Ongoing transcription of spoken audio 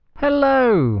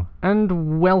Hello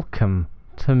and welcome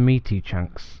to Meaty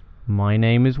Chunks. My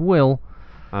name is Will,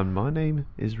 And my name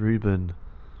is Ruben.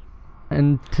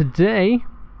 and today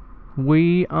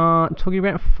we are talking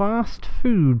about fast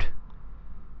food.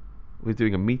 We're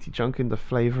doing a meaty chunk in the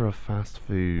flavour of fast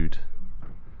food.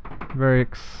 Very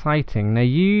exciting. Now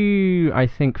you, I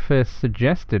think, first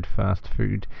suggested fast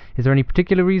food. Is there any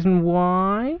particular reason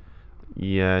why?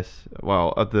 Yes,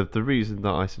 well, the reason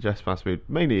that I suggest fast food,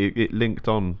 mainly it linked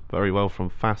on very well from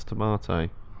Fast Tomato.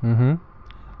 Mm-hmm.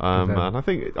 And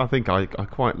I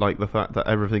quite like the fact that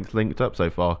everything's linked up so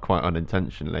far, quite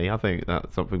unintentionally. I think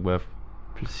that's something worth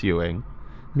pursuing.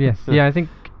 Yes. Yeah. I think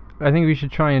we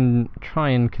should try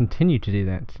and continue to do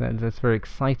that. That's very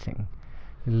exciting.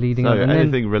 Leading So on, and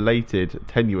anything related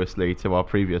tenuously to our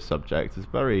previous subject is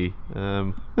very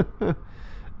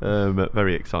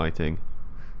very exciting.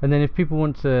 And then if people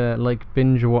want to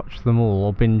binge watch them all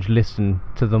or binge listen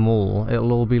to them all,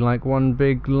 it'll all be like one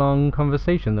big long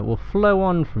conversation that will flow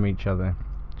on from each other,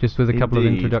 just with a couple of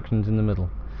Indeed. introductions in the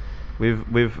middle.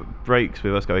 With breaks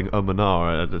with us going and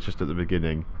ah just at the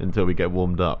beginning until we get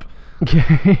warmed up.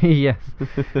 Yes.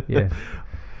 Yes.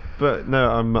 But no,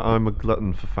 I'm a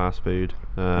glutton for fast food.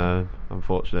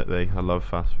 Unfortunately, I love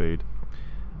fast food.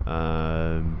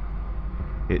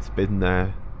 It's been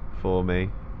there for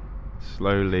me,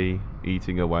 slowly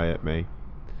eating away at me.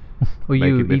 Or you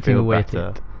making me eating feel away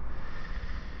better,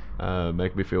 at it.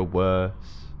 making me feel worse.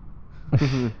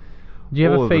 Do you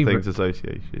have All a of the favourite? things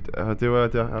associated. Do I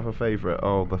have a favourite?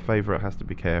 Oh, the favourite has to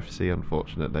be KFC,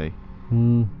 unfortunately.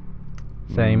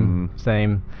 Same.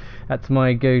 That's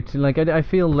my go-to. I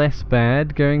feel less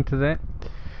bad going to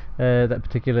that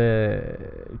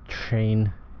particular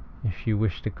chain, if you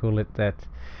wish to call it that.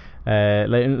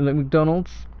 Like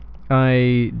McDonald's,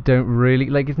 I don't really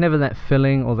it's never that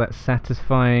filling or that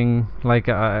satisfying.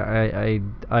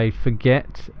 I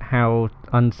forget how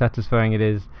unsatisfying it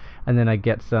is, and then I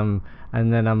get some,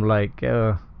 and then I'm like,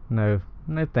 oh no,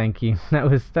 thank you. That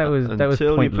was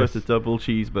Until you pointless. put a double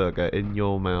cheeseburger in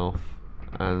your mouth,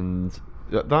 and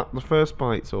the first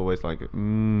bite's always like, double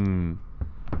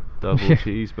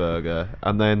cheeseburger,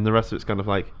 and then the rest of it's kind of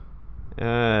like,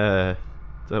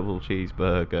 double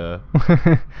cheeseburger.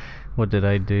 What did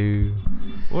I do?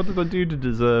 What did I do to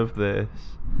deserve this?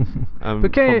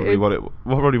 But Probably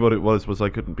what it was I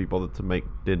couldn't be bothered to make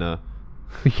dinner.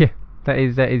 Yeah, that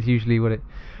is usually what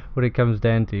it comes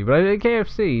down to. But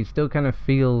KFC still kind of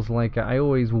feels like I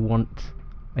always want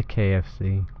a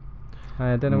KFC.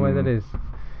 I don't know why that is.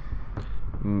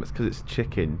 It's because it's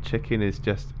chicken. Chicken is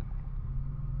just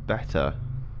better.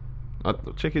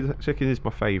 Chicken is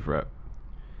my favourite.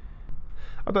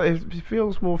 I don't. It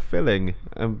feels more filling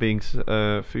and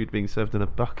food being served in a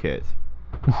bucket.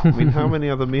 I mean, how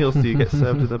many other meals do you get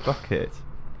served in a bucket?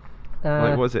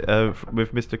 Like, was it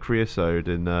with Mr. Creosote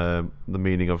in The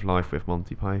Meaning of Life with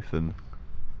Monty Python?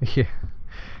 Yeah,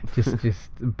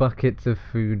 just buckets of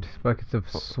food, buckets of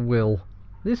swill.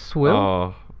 This swill?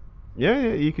 Oh,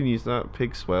 yeah, you can use that.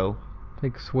 Pig swell.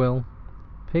 Pig swill.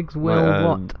 Pigs will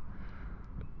what?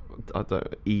 I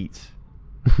don't eat.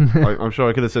 I'm sure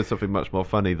I could have said something much more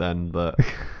funny then, but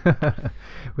no.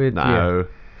 Yeah,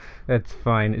 that's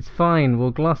fine. It's fine. We'll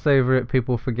gloss over it.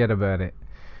 People forget about it.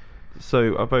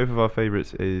 So both of our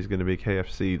favourites is going to be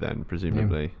KFC then,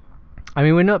 presumably. I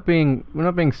mean, we're not being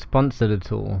sponsored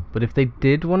at all. But if they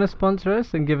did want to sponsor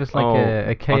us and give us a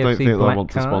KFC I don't think black they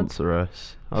want card, to sponsor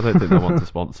us. I don't think they want to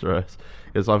sponsor us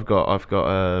because I've got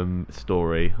a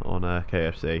story on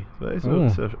KFC, but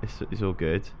it's all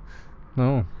good.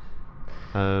 Oh.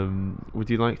 Would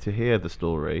you like to hear the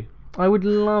story? I would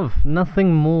love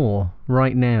nothing more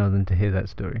right now than to hear that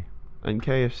story. And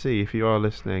KFC, if you are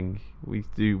listening, we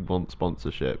do want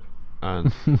sponsorship,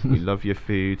 and we love your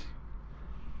food.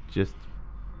 Just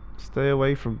stay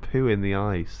away from poo in the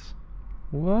ice.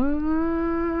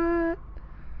 What?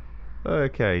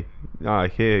 Okay, I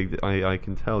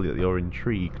can tell that you're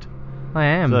intrigued. I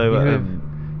am. So, You have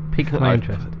piqued my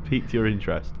interest. Piqued your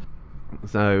interest.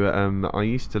 So, I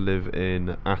used to live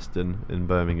in Aston in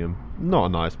Birmingham. Not a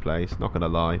nice place, not gonna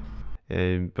lie.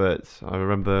 But I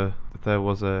remember there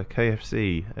was a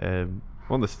KFC. There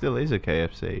still is a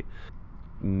KFC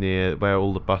near where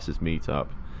all the buses meet up.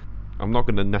 I'm not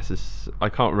gonna I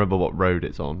can't remember what road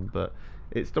it's on, but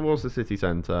it's towards the city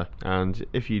centre. And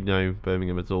if you know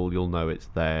Birmingham at all, you'll know it's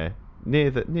there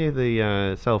near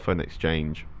the cell phone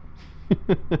exchange.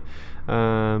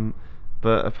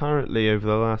 But apparently over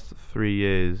the last 3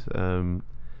 years,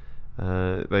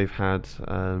 they've had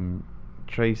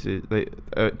traces.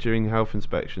 During health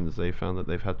inspections, they found that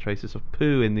they've had traces of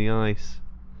poo in the ice.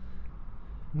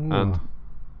 Ooh. And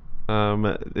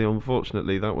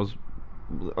unfortunately, that was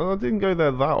I didn't go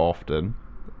there that often.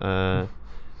 Uh,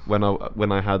 when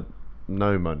I had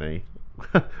no money,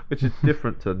 which is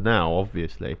different to now,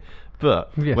 obviously.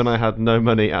 But Yes. when I had no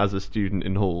money as a student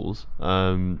in halls,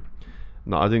 no,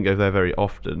 I didn't go there very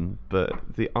often. But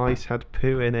the ice had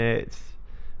poo in it.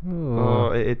 Ooh.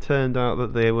 Oh, it turned out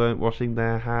that they weren't washing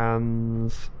their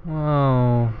hands.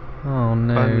 Oh. Oh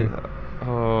no.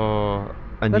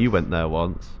 And you That's- went there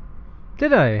once.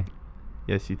 Did I?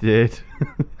 Yes, you did.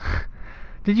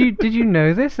 Did you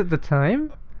know this at the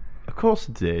time? Of course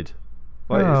I did.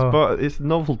 Like, Oh. it's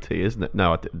novelty, isn't it?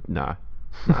 No, I didn't. No,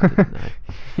 I didn't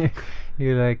know.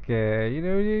 You're like,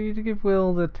 you give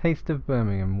Will the taste of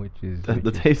Birmingham, which is The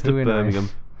which is taste of poo and Birmingham,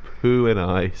 ice. poo and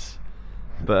ice,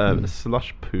 but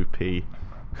slush poopy.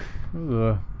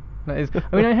 Ugh. That is.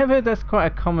 I mean, I have heard that's quite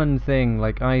a common thing.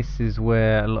 Like ice is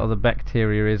where a lot of the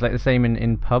bacteria is. Like the same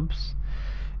in pubs.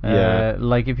 Yeah.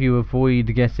 Like if you avoid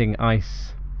getting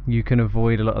ice, you can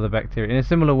avoid a lot of the bacteria in a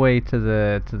similar way to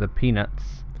the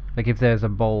peanuts. Like if there's a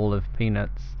bowl of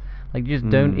peanuts, like just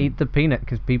don't eat the peanut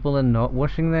because people are not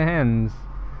washing their hands,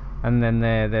 and then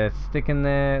they're sticking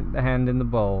their hand in the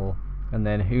bowl, and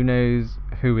then who knows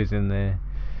who is in there.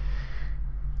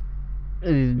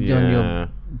 On Yeah. your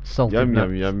salted Yum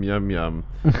nuts. yum yum yum yum.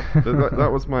 But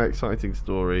that was my exciting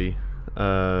story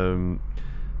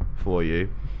for you.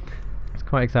 It's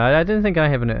quite exciting. I didn't think I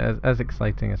have as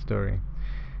exciting a story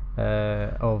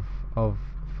of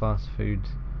fast food.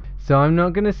 So I'm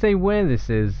not going to say where this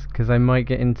is because I might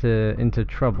get into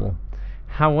trouble.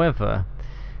 However,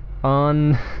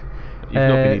 on You've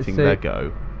not been eating so-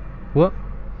 Lego. What?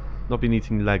 Not been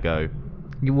eating Lego.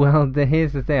 Well,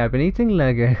 here's the thing. I've been eating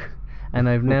Lego, and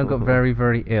I've now got very,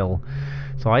 very ill.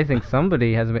 So I think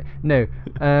somebody has a bit. No,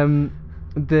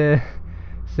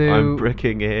 so I'm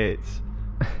bricking it.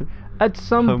 at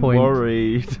some I'm point.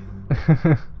 worried.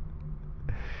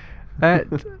 At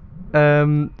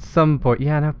some point,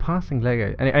 yeah, now passing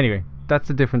Lego. Anyway, that's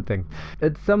a different thing.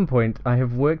 At some point, I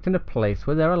have worked in a place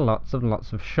where there are lots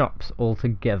of shops all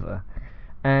together,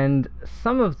 and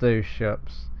some of those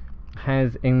shops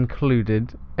has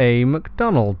included a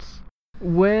McDonald's.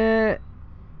 Where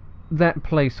that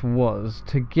place was,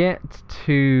 to get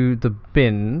to the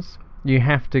bins, you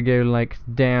have to go like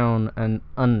down and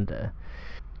under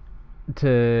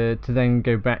to then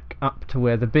go back up to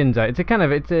where the bins are.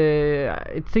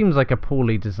 It seems like a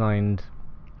poorly designed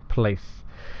place.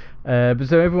 But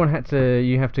so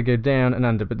you have to go down and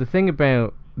under. But the thing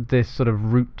about this sort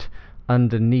of route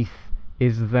underneath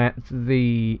is that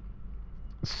the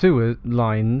sewer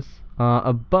lines are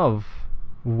above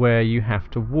where you have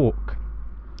to walk.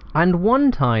 And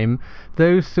one time,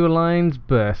 those sewer lines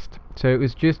burst, so it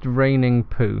was just raining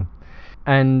poo.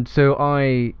 And so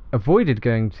I avoided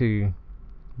going to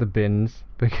the bins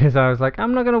because I was like,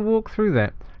 I'm not going to walk through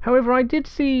that. However, I did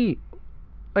see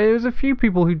there was a few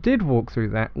people who did walk through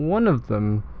that. One of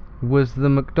them was the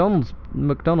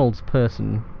McDonald's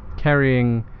person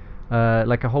carrying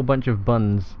like a whole bunch of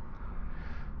buns.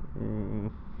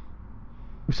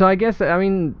 So I guess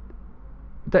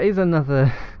that is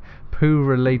another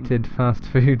poo-related fast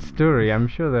food story. I'm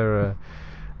sure there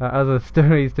are other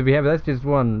stories to be had, but that's just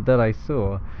one that I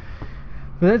saw.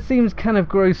 But that seems kind of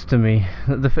gross to me.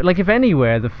 Like if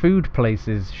anywhere, the food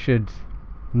places should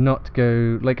not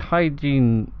go. Like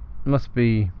hygiene must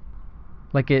be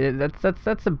like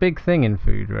that's a big thing in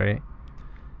food, right?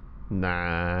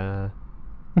 Nah.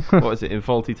 What is it in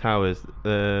Faulty Towers?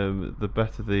 The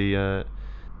better the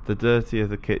dirtier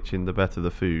the kitchen, the better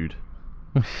the food.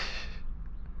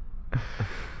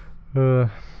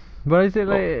 But is it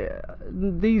like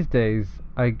these days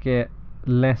I get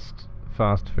less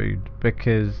fast food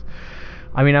because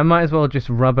I might as well just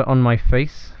rub it on my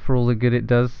face for all the good it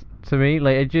does to me.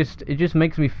 Like it just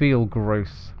makes me feel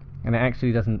gross, and it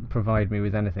actually doesn't provide me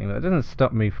with anything. But it doesn't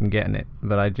stop me from getting it.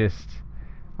 But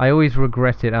I always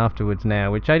regret it afterwards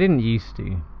now, which I didn't used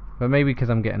to. But maybe because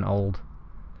I'm getting old.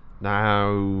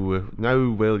 No,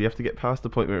 Will, you have to get past the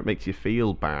point where it makes you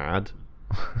feel bad.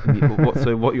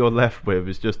 So what you're left with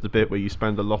is just the bit where you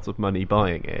spend a lot of money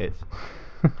buying it,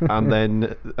 and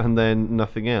then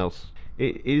nothing else.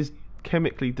 It is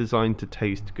chemically designed to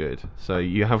taste good, so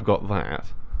you have got that.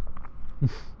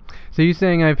 So you're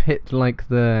saying I've hit like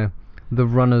the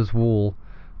runner's wall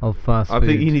of fast food? I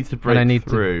think you need to and I break need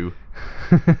through.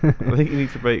 I think you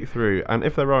need to break through. And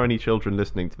if there are any children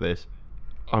listening to this,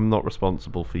 I'm not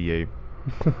responsible for you.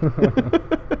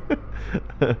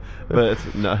 But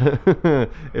no,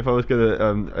 if I was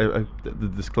gonna the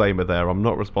disclaimer there, I'm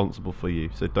not responsible for you.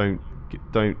 So don't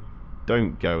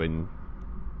go and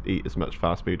eat as much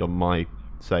fast food on my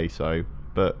say so.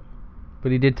 But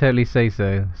But he did totally say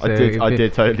so. I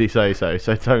did totally say so.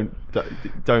 So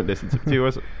don't listen to do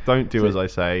as don't do as I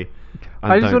say,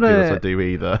 and don't do as I do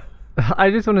either.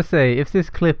 I just want to say, if this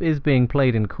clip is being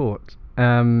played in court,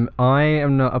 I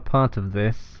am not a part of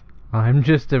this. I'm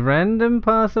just a random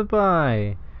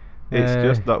passerby. It's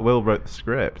just that Will wrote the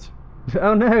script.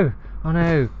 Oh no! Oh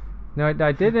no! No,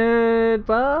 I didn't.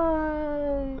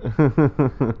 Bye.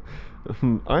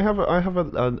 I have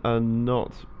a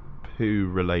not poo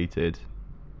related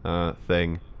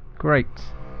thing. Great.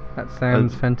 That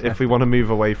sounds fantastic. If we want to move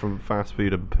away from fast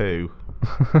food and poo,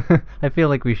 I feel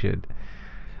like we should.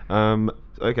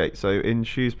 Okay, so in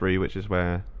Shrewsbury, which is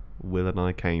where Will and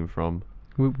I came from.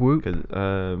 Whoop whoop.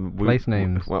 Place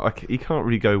names. Well, you can't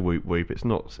really go whoop whoop. It's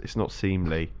not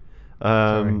seemly.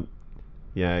 Sorry.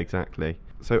 Yeah, exactly.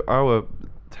 So our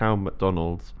town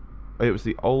McDonald's, it was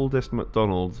the oldest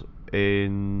McDonald's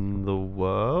in the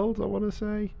world, I want to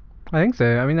say. I think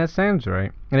so. I mean, that sounds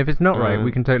right. And if it's not right,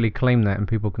 we can totally claim that, and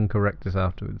people can correct us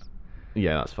afterwards.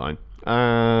 Yeah, that's fine.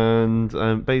 And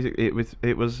basically,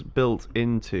 it was built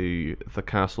into the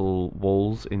castle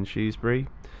walls in Shrewsbury,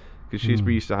 because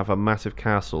Shrewsbury used to have a massive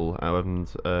castle, and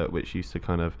which used to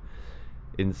kind of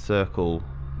encircle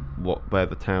where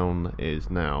the town is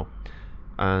now,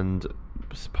 and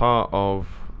part of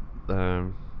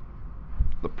the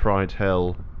Pride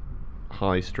Hill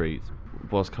High Street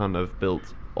was kind of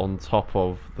built on top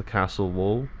of the castle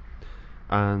wall,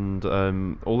 and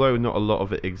although not a lot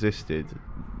of it existed,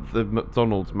 the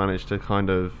McDonald's managed to kind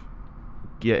of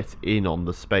get in on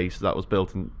the space that was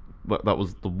built in, that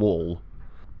was the wall.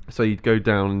 So you'd go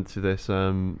down into this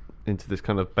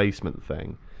kind of basement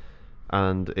thing,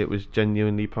 and it was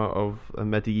genuinely part of a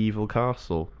medieval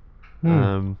castle.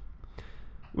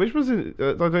 Which was, I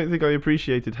don't think I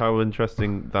appreciated how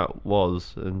interesting that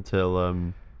was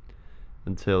until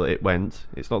it went.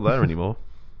 It's not there anymore.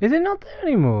 Is it not there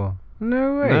anymore?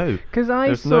 No way. No, because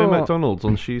there's no McDonald's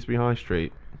on Shrewsbury High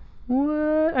Street.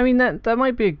 What? I mean, that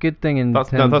might be a good thing in terms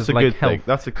that's of a like good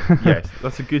health. thing. Yes,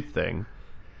 that's a good thing.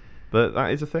 But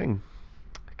that is a thing.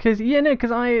 Because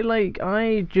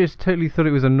I just totally thought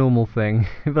it was a normal thing.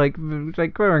 like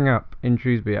growing up in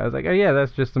Shrewsbury, I was like, oh yeah,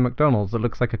 that's just a McDonald's that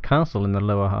looks like a castle in the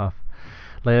lower half.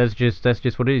 Like that's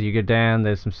just what it is. You go down,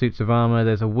 there's some suits of armor,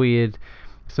 there's a weird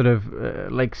sort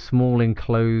of like small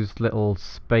enclosed little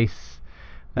space.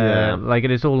 Like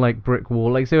it is all like brick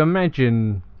wall. Like so,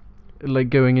 imagine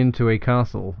like going into a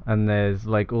castle and there's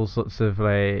like all sorts of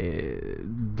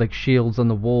like shields on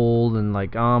the wall and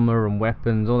like armor and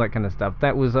weapons, all that kind of stuff.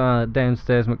 That was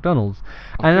downstairs McDonald's,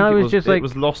 and I was just like, it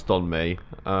was lost on me.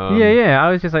 Yeah. I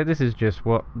was just like, this is just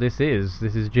what this is.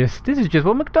 This is just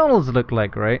what McDonald's look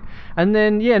like, right? And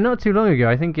then not too long ago,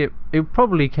 I think it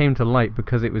probably came to light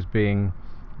because it was being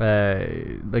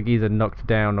like either knocked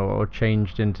down or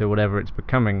changed into whatever it's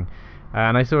becoming.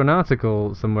 And I saw an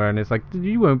article somewhere, and it's like,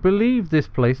 you won't believe this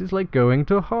place is like going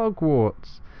to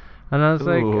Hogwarts. And I was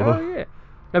like, oh yeah.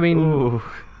 I mean,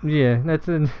 yeah, that's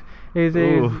it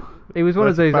was one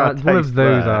of those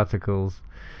articles.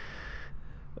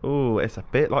 Oh, it's a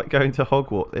bit like going to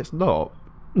Hogwarts. It's not.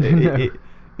 I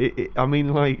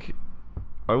mean, like,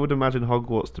 I would imagine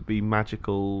Hogwarts to be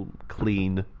magical,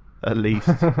 clean, at least.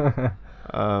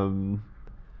 I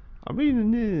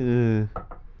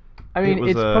mean,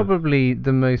 it's probably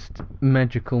the most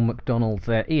magical McDonald's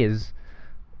there is,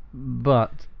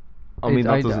 but I mean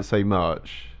that doesn't say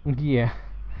much. Yeah,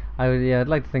 I'd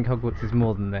like to think Hogwarts is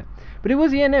more than that. But it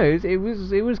was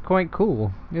it was quite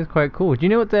cool. It was quite cool. Do you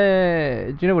know what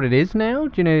it is now?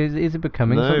 Do you know is it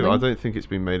becoming something? No, I don't think it's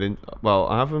been made in. Well,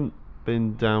 I haven't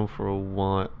been down for a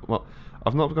while. Well,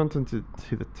 I've not gone to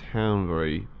the town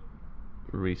very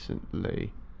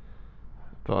recently,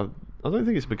 but I don't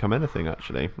think it's become anything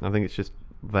actually. I think it's just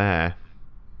there.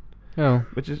 Oh.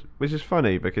 Which is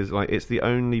funny because like it's the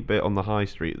only bit on the high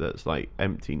street that's like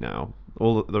empty now.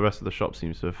 All the rest of the shop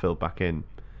seems to have filled back in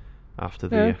after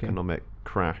the economic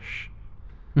crash.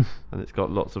 And it's got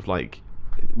lots of like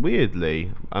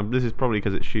weirdly, this is probably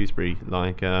because it's Shrewsbury,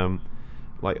 like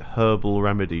herbal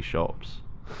remedy shops.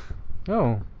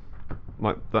 Oh.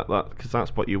 Like that because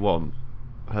that's what you want,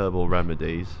 herbal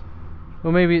remedies.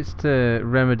 Well, maybe it's to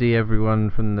remedy everyone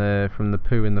from the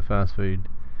poo in the fast food.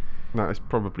 That is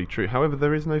probably true. However,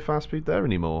 there is no fast food there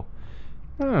anymore.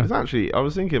 Oh. Because actually, I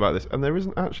was thinking about this, and there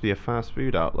isn't actually a fast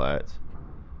food outlet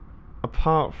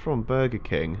apart from Burger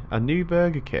King. A new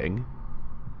Burger King.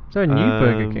 So a new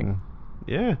Burger King.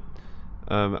 Yeah.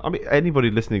 I mean, anybody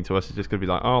listening to us is just going to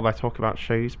be like, "Oh, they talk about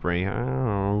Shrewsbury."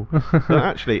 Oh, but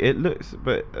actually,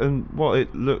 what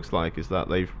it looks like is that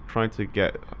they've tried to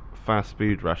get fast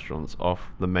food restaurants off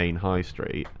the main high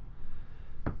street,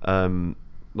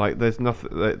 like there's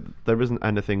nothing. There isn't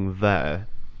anything there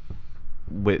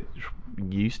which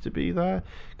used to be there,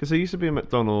 because there used to be a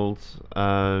McDonald's,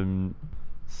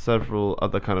 several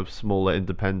other kind of smaller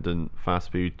independent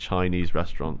fast food Chinese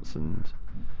restaurants and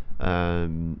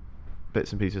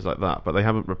bits and pieces like that, but they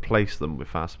haven't replaced them with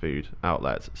fast food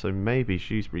outlets. So maybe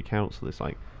Shrewsbury Council is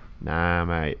like, nah,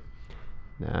 mate,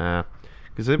 nah,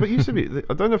 because it used to be.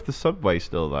 I don't know if the Subway's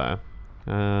still there.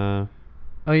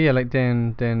 Oh yeah, like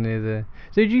down near the.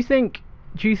 So do you think?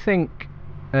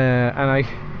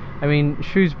 I mean,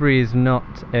 Shrewsbury is not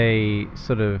a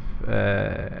sort of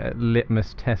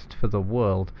litmus test for the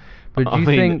world, but do you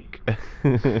think?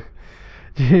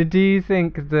 Do you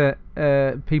think that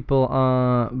people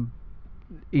are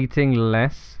eating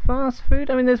less fast food?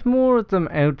 I mean, there's more of them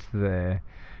out there,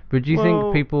 but do you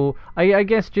think people? I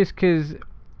guess just because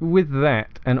with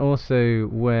that, and also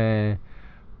where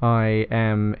I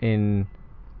am in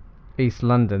East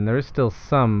London, there is still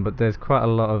some, but there's quite a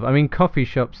lot of. I mean, coffee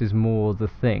shops is more the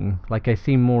thing. Like, I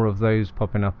see more of those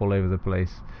popping up all over the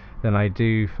place than I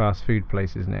do fast food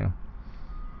places now.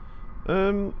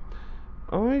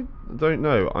 I don't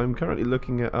know. I'm currently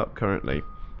looking it up currently.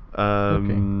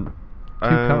 Okay.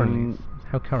 Currently.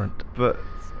 How current? But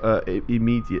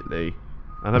immediately.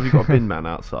 And have you got a bin man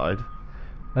outside?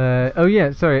 Oh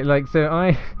yeah, sorry. Like, so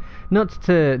I, not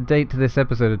to date this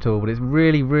episode at all, but it's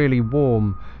really, really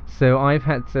warm. So I've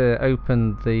had to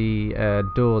open the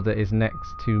door that is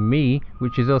next to me,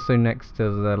 which is also next to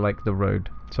the road.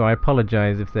 So I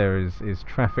apologise if there is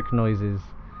traffic noises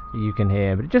you can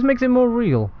hear, but it just makes it more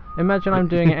real. Imagine I'm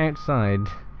doing it outside.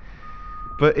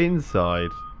 But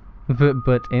inside.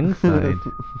 But inside.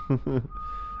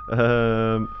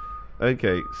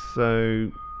 Okay,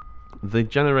 so the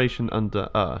generation under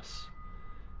us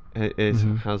is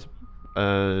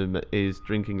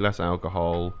drinking less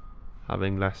alcohol,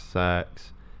 having less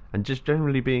sex, and just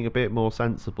generally being a bit more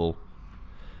sensible.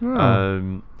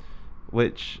 Oh.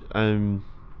 Which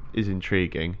is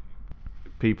intriguing.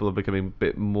 People are becoming a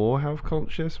bit more health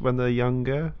conscious when they're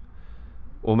younger,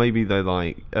 or maybe they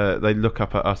they look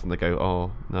up at us and they go,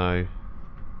 "Oh no,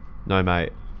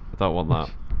 mate, I don't want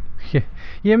that."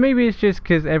 Yeah, maybe it's just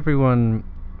because everyone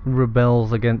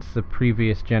rebels against the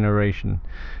previous generation.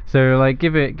 So like,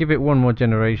 give it one more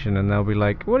generation, and they'll be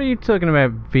like, "What are you talking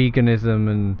about,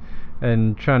 veganism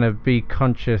and trying to be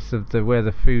conscious of where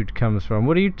the food comes from?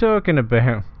 What are you talking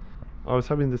about?" I was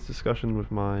having this discussion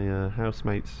with my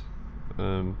housemates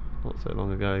not so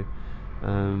long ago,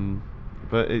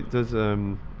 but it does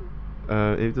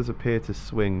appear to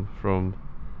swing from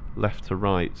left to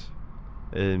right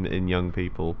in young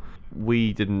people.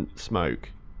 We didn't smoke,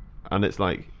 and it's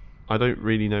like, I don't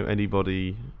really know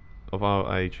anybody of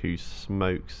our age who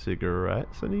smokes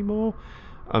cigarettes anymore.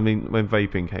 I mean, when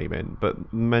vaping came in,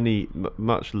 but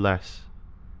much less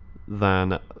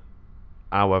than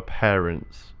our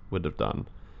parents would have done.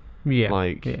 Yeah.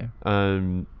 Like, yeah.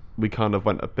 We kind of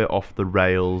went a bit off the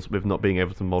rails with not being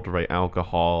able to moderate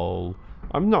alcohol.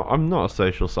 I'm not a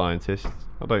social scientist.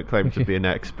 I don't claim to be an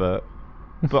expert,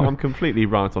 but I'm completely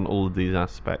right on all of these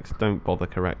aspects. Don't bother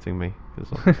correcting me.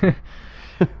 But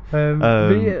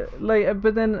yeah,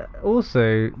 but then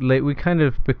also, we kind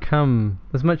of become,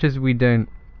 as much as we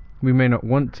may not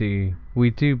want to,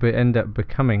 we do end up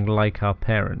becoming like our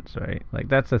parents, right? Like,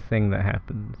 that's a thing that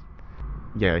happens.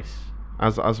 Yes.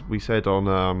 As we said on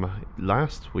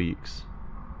last week's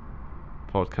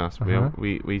podcast,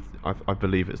 I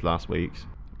believe it's last week's.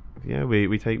 Yeah,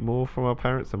 we take more from our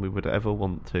parents than we would ever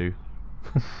want to.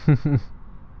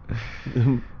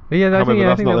 Yeah, however,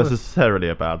 that's not necessarily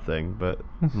a bad thing, but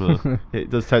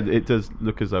it does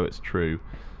look as though it's true.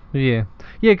 Yeah,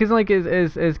 because like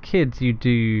as kids, you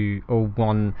do, or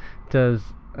one does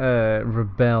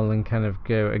rebel and kind of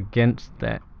go against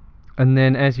that. And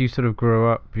then as you sort of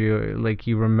grow up,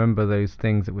 you remember those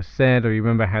things that were said, or you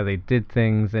remember how they did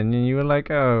things, and you were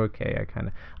like, oh, okay,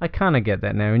 I kind of get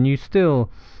that now. And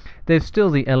there's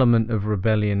still the element of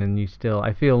rebellion, and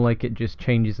I feel like it just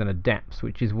changes and adapts,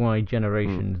 which is why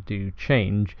generations do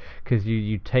change, because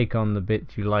you take on the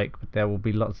bits you like, but there will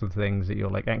be lots of things that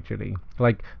you're like, actually,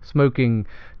 like smoking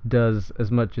does, as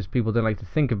much as people don't like to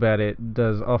think about it,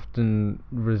 does often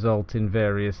result in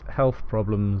various health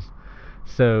problems.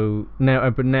 So now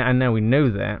we know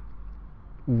that,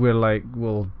 we're like,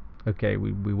 well, okay,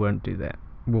 we won't do that.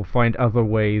 We'll find other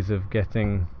ways of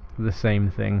getting the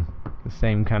same thing, the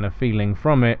same kind of feeling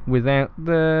from it, without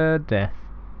the death.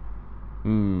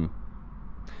 We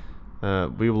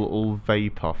will all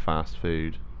vape our fast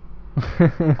food.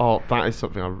 Oh, that is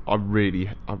something I really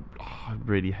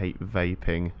hate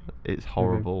vaping. It's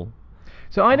horrible.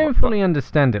 So I don't fully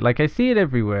understand it. Like, I see it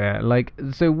everywhere. Like,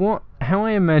 so what? How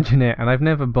I imagine it, and I've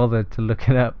never bothered to look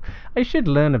it up. I should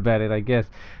learn about it, I guess.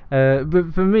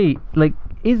 But for me, like,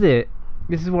 is it?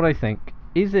 This is what I think.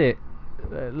 Is it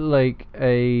like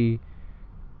a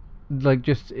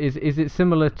just is it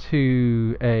similar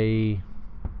to a?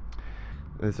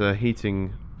 There's a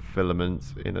heating filament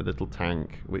in a little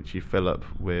tank which you fill up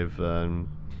with. I'm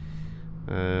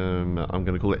going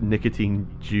to call it nicotine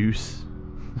juice.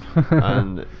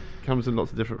 And it comes in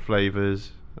lots of different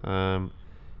flavors.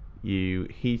 You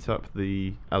heat up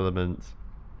the element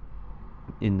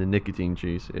in the nicotine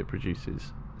juice, it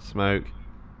produces smoke.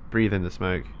 Breathe in the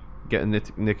smoke, get a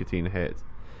nicotine hit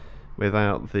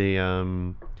without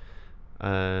the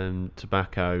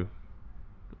tobacco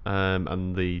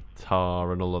and the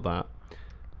tar and all of that,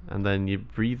 and then you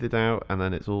breathe it out, and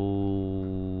then it's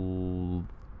all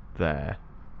there.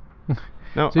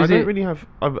 Now, So I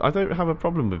don't have a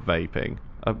problem with vaping.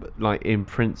 Like, in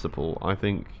principle, I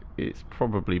think it's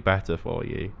probably better for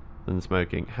you than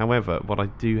smoking. However, what I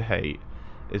do hate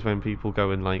is when people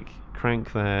go and like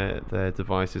crank their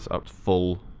devices up to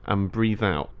full and breathe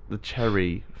out the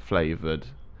cherry flavored.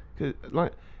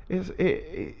 Like, it's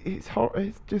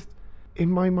just, in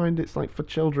my mind, it's like for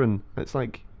children. It's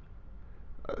like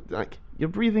you're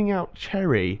breathing out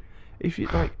cherry. If you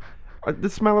like, the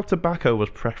smell of tobacco was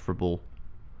preferable.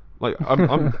 Like,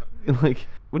 I'm like,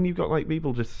 when you've got like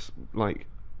people just like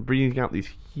breathing out these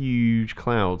huge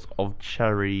clouds of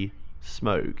cherry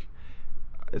smoke,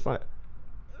 it's like,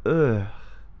 ugh,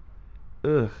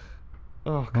 oh,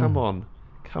 come on.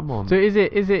 So is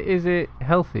it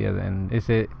healthier then? Is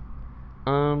it?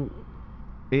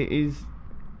 It is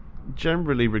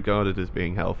generally regarded as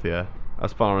being healthier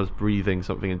as far as breathing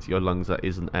something into your lungs that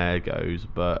isn't air goes,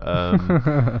 but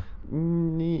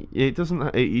it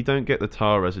doesn't. You don't get the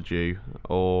tar residue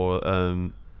or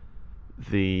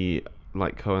the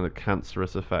like kind of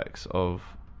cancerous effects of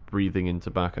breathing in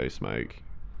tobacco smoke.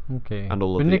 Okay. And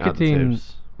all but of the nicotine,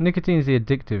 additives. Nicotine's the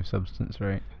addictive substance,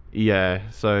 right? Yeah,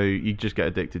 so you just get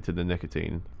addicted to the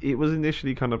nicotine. It was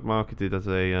initially kind of marketed as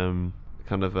a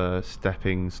kind of a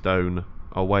stepping stone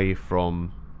away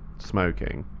from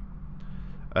smoking.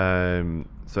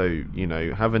 So, you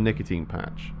know, have a nicotine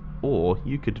patch, or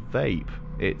you could vape.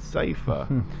 It's safer.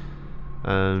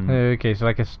 Okay, so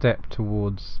like a step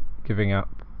towards giving up.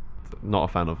 Not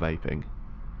a fan of vaping.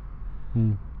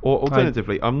 Hmm. Or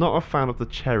alternatively, I'm not a fan of the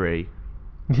cherry.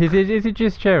 Is it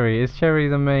just cherry? Is cherry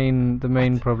the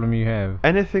main problem you have?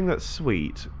 Anything that's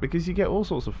sweet, because you get all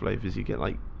sorts of flavors. You get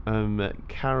like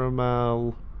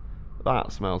caramel.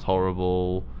 That smells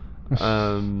horrible.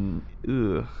 Ugh,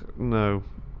 no.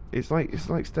 It's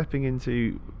like stepping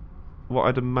into what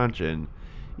I'd imagine.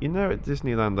 You know, at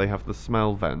Disneyland they have the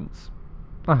smell vents.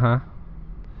 Uh-huh.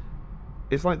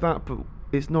 It's like that, but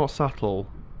it's not subtle,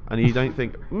 and you don't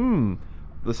think,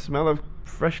 the smell of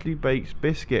freshly baked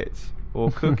biscuits or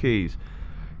cookies.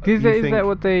 Is You that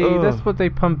what they? "Ugh." That's what they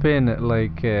pump in at,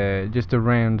 like just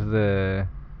around the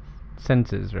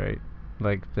centers, right?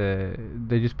 Like they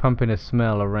just pump in a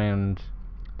smell around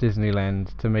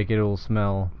Disneyland to make it all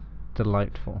smell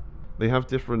delightful. They have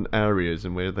different areas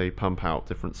in where they pump out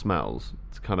different smells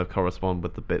to kind of correspond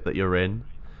with the bit that you're in.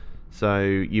 So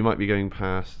you might be going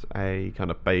past a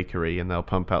kind of bakery and they'll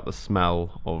pump out the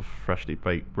smell of freshly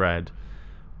baked bread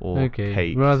or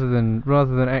cakes. Rather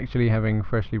than actually having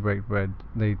freshly baked bread,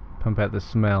 they pump out the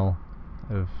smell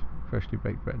of freshly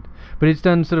baked bread. But it's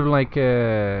done sort of like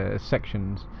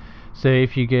sections. So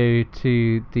if you go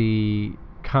to the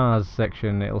cars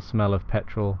section, it'll smell of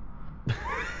petrol.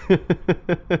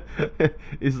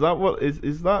 Is that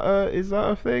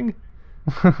a thing?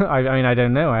 I mean, I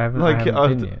don't know. I haven't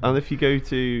been yet. And if you go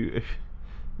to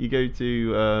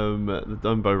the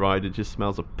Dumbo ride, it just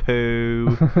smells of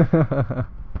poo.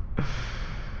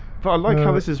 But I like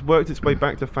how this has worked its way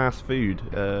back to fast food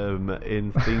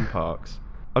in theme parks.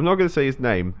 I'm not going to say his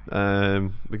name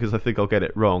because I think I'll get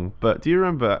it wrong. But do you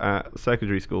remember at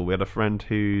secondary school we had a friend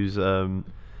whose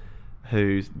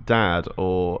dad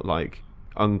or like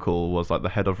uncle was like the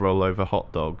head of Rollover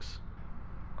Hot Dogs?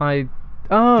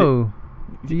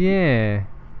 Yeah.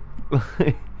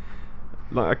 Like,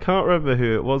 I can't remember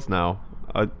who it was now.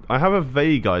 I have a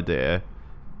vague idea,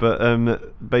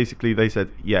 but basically they said,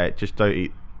 yeah, just don't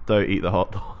eat the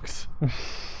hot dogs.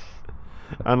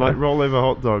 And like Rollover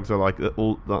Hot Dogs are like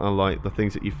the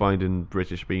things that you find in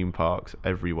British theme parks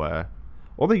everywhere,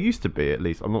 or they used to be at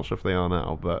least. I'm not sure if they are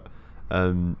now, but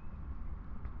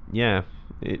yeah,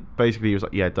 it basically was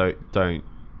like, yeah, don't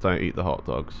eat the hot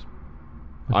dogs.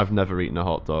 I've never eaten a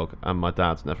hot dog, and my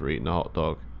dad's never eaten a hot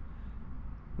dog.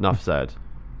 Enough said.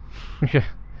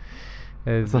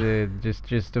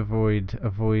 Just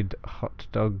avoid hot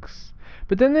dogs.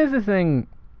 But then there's the thing,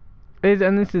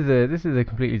 and this is a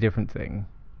completely different thing.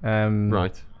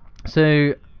 Right.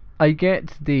 So I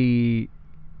get the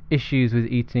issues with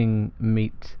eating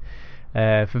meat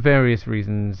for various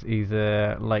reasons,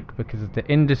 either like because of the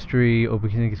industry or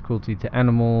because it's cruelty to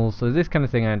animals. So this kind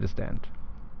of thing I understand.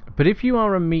 But if you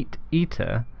are a meat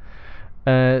eater,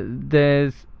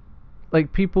 there's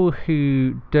like people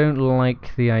who don't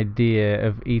like the idea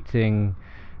of eating.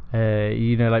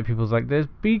 Like people's like, there's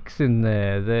beaks in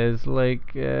there, there's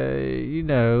like,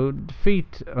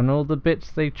 feet and all the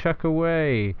bits they chuck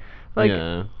away. Like,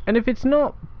 Yeah. and if it's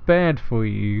not bad for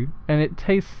you and it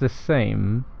tastes the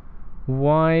same,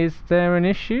 why is there an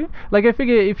issue? Like, I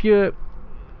figure if you're...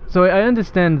 So I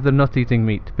understand the not eating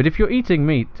meat, but if you're eating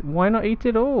meat, why not eat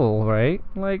it all, right?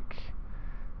 Like,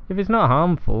 if it's not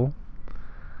harmful.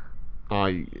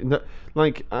 I'm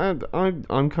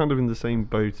kind of in the same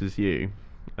boat as you,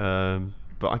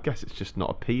 but I guess it's just not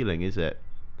appealing, is it?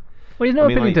 Well, it's not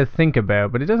appealing to think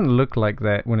about, but it doesn't look like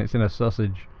that when it's in a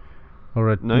sausage or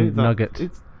a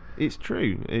nugget. It's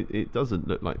true. It doesn't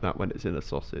look like that when it's in a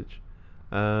sausage.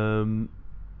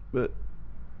 But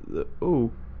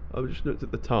I just looked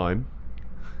at the time.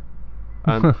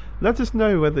 And let us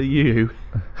know whether you...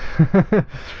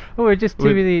 Oh, we're just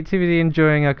TBD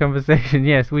enjoying our conversation.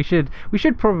 Yes, we should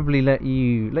probably let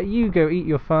you go eat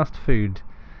your fast food.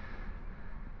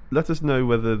 Let us know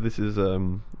whether this has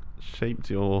shaped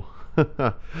your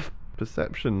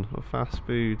perception of fast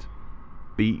food.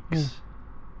 Beaks.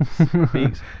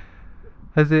 Beaks.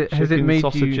 Has it made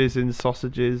sausages in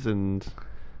sausages and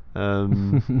yeah.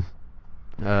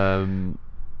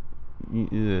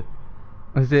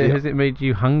 Has it made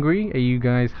you hungry? Are you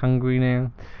guys hungry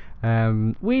now?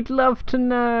 We'd love to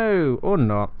know, or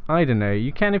not. I don't know.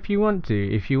 You can if you want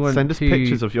to. If you want send to us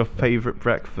pictures of your favourite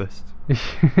breakfast.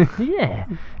 Yeah,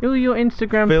 all your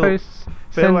Instagram posts.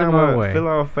 Send them our way. Fill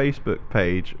our Facebook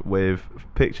page with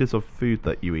pictures of food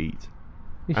that you eat,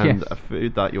 and a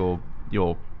food that your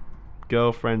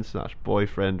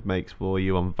girlfriend/boyfriend makes for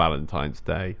you on Valentine's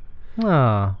Day.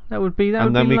 Ah, that would be lovely.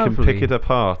 And then we can pick it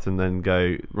apart and then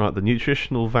go, right, the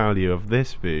nutritional value of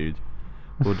this food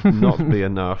would not be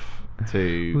enough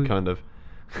to kind of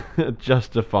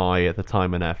justify the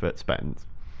time and effort spent.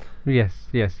 Yes,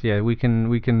 yeah. We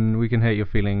can hurt your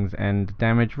feelings and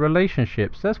damage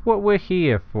relationships. That's what we're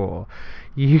here for.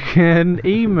 You can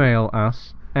email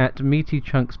us at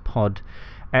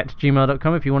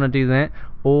meatychunkspod@gmail.com if you want to do that,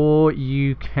 or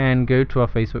you can go to our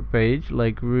Facebook page,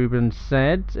 like Ruben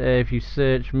said. If you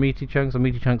search Meaty Chunks or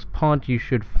Meaty Chunks Pod, you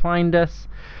should find us.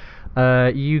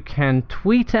 You can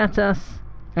tweet at us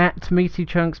at Meaty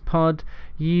Chunks Pod.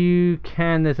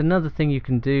 There's another thing you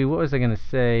can do. What was I going to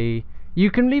say? You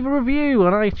can leave a review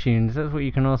on iTunes. That's what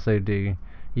you can also do.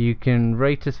 You can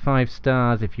rate us 5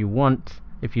 stars if you want.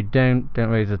 If you don't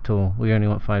rate us at all. We only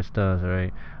want 5 stars,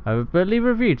 alright? But leave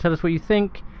a review. Tell us what you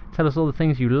think. Tell us all the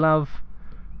things you love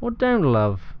or don't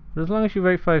love. But as long as you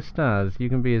rate 5 stars, you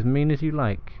can be as mean as you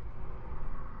like.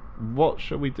 What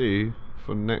shall we do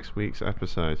for next week's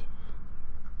episode?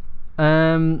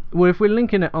 Well, if we're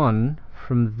linking it on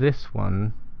from this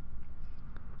one,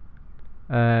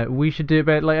 we should do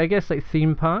about, like, I guess, like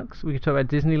theme parks. We could talk about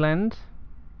Disneyland.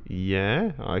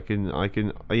 Yeah, I can.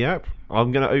 Yep,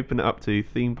 I'm gonna open it up to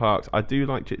theme parks. I do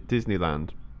like Disneyland,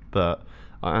 but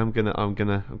I'm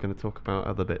gonna talk about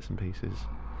other bits and pieces.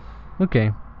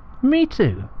 Okay, me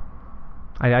too.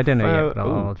 I don't know yet, but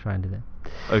I'll try and do that.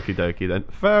 Okie dokie then.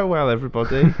 Farewell,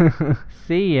 everybody.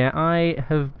 See ya. I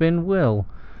have been Will.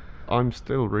 I'm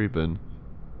still Ruben.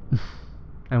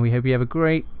 And we hope you have a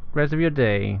great rest of your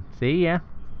day. See ya.